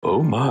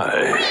Oh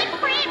my.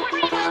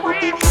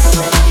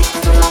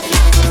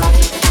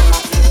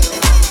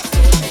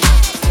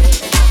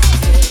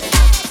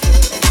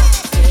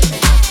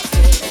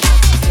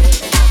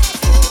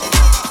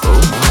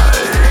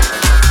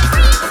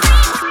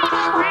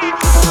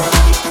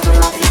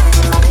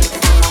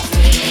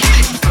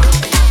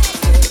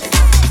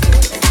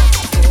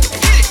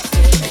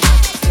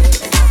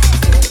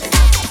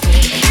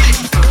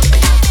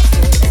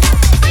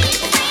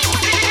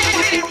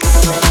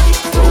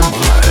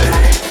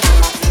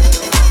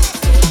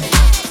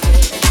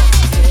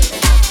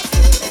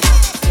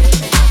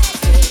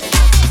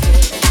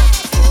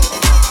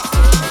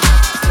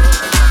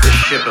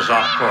 Ship is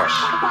off course.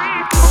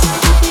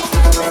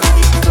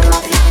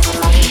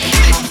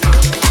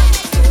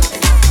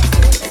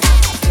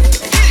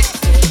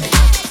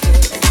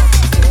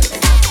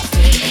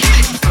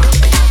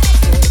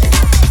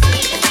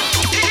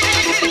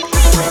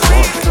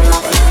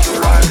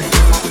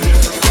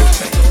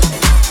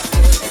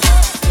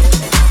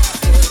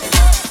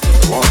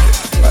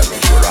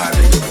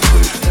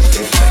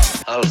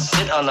 I'll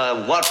sit on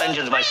the warp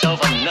engines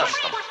myself and nurse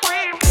them.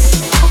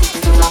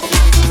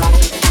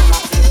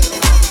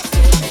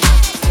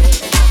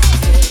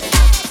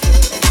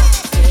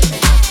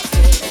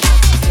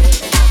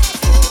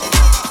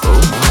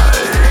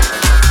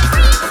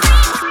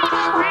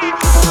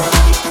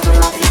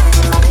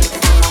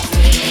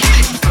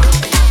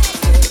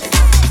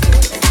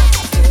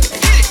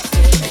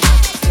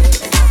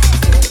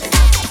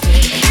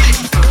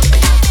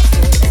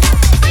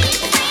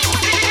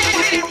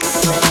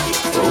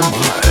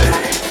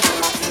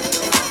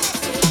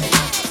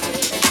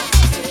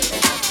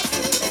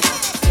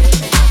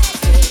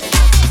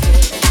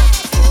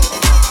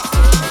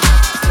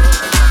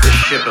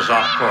 Ship is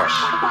off course.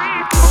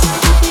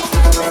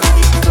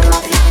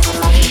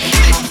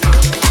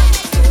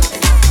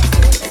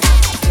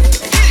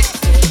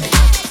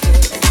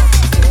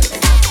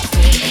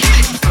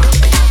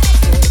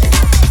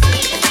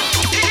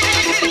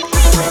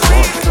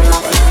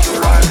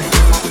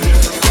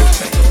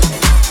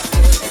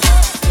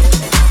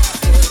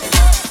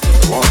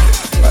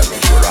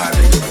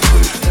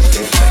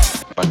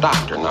 A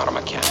doctor, not a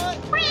mechanic.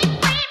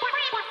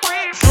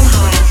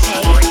 Somehow I'd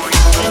say,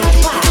 in a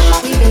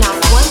flash, we've been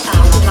out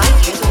 1,000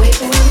 light years away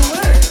from where we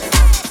were.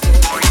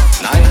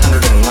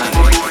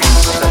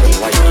 997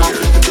 light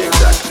years to be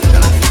exact,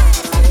 Lieutenant.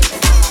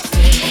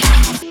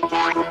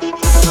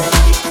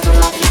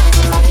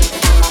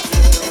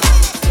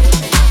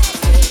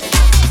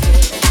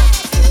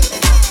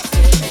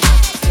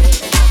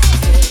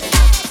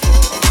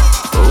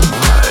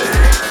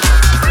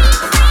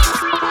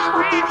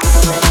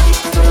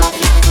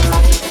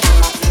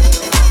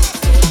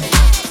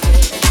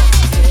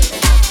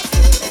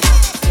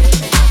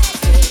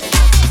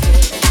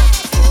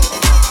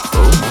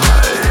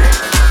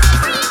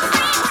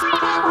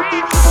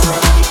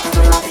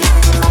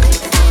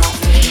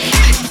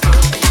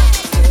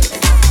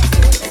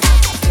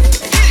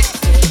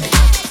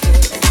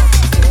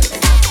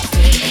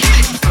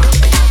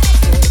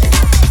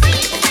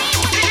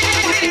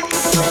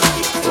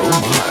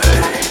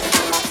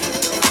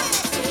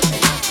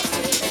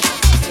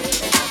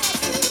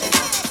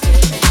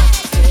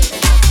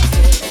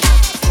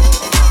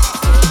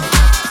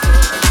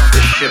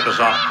 Ship is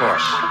off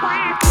course.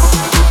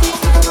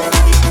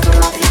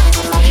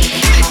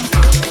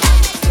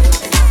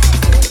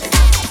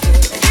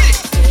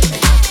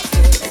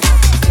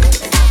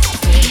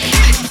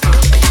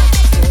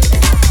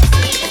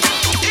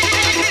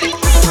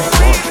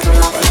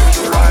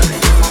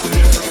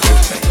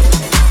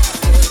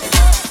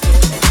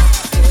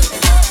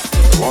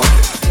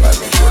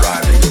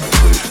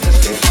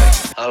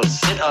 I'll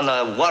sit on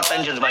the warp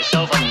engines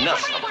myself and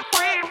nurse them.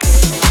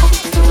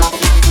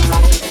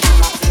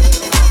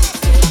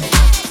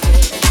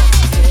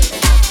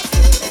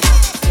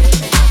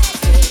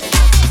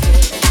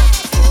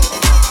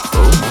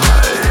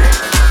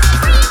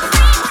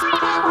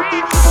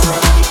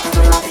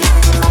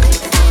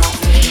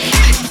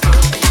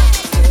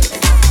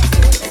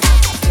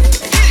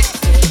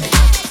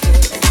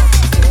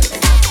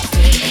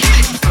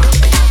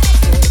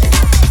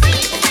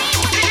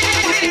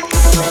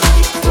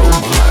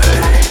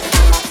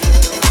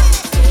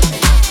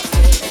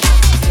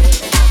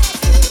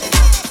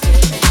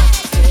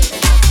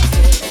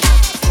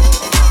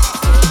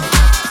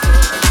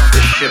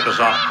 Ship is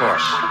off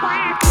course.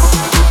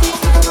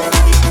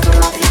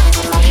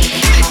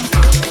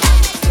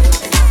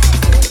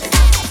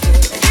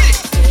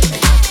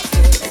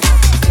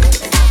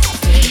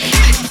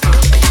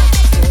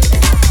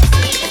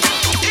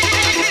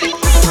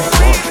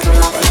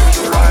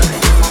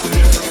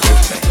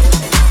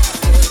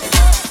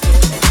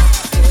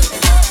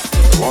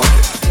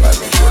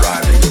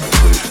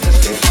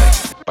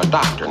 A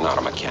doctor, not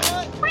a mechanic.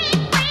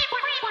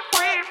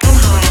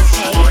 Somehow I'd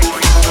say,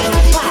 in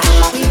a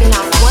flash, we've been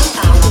out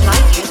 1,000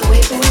 light years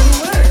away from where we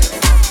were.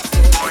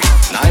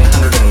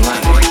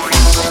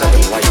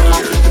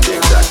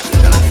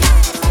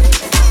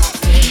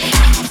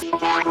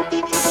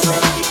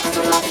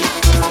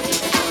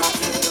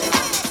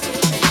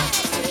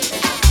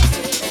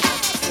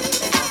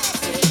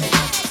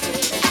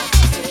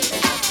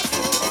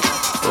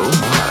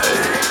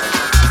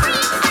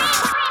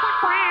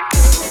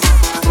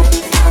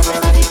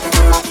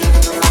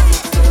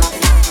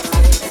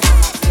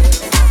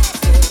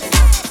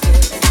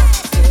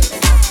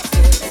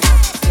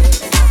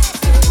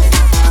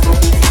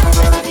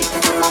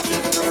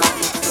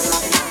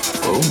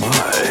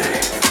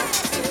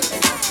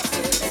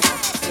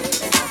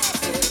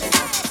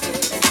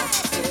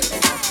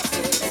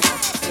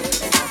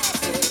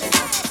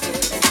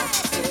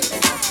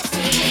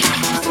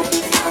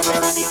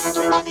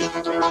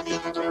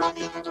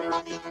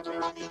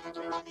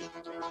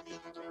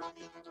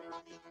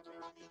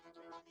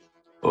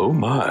 Oh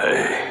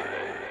my.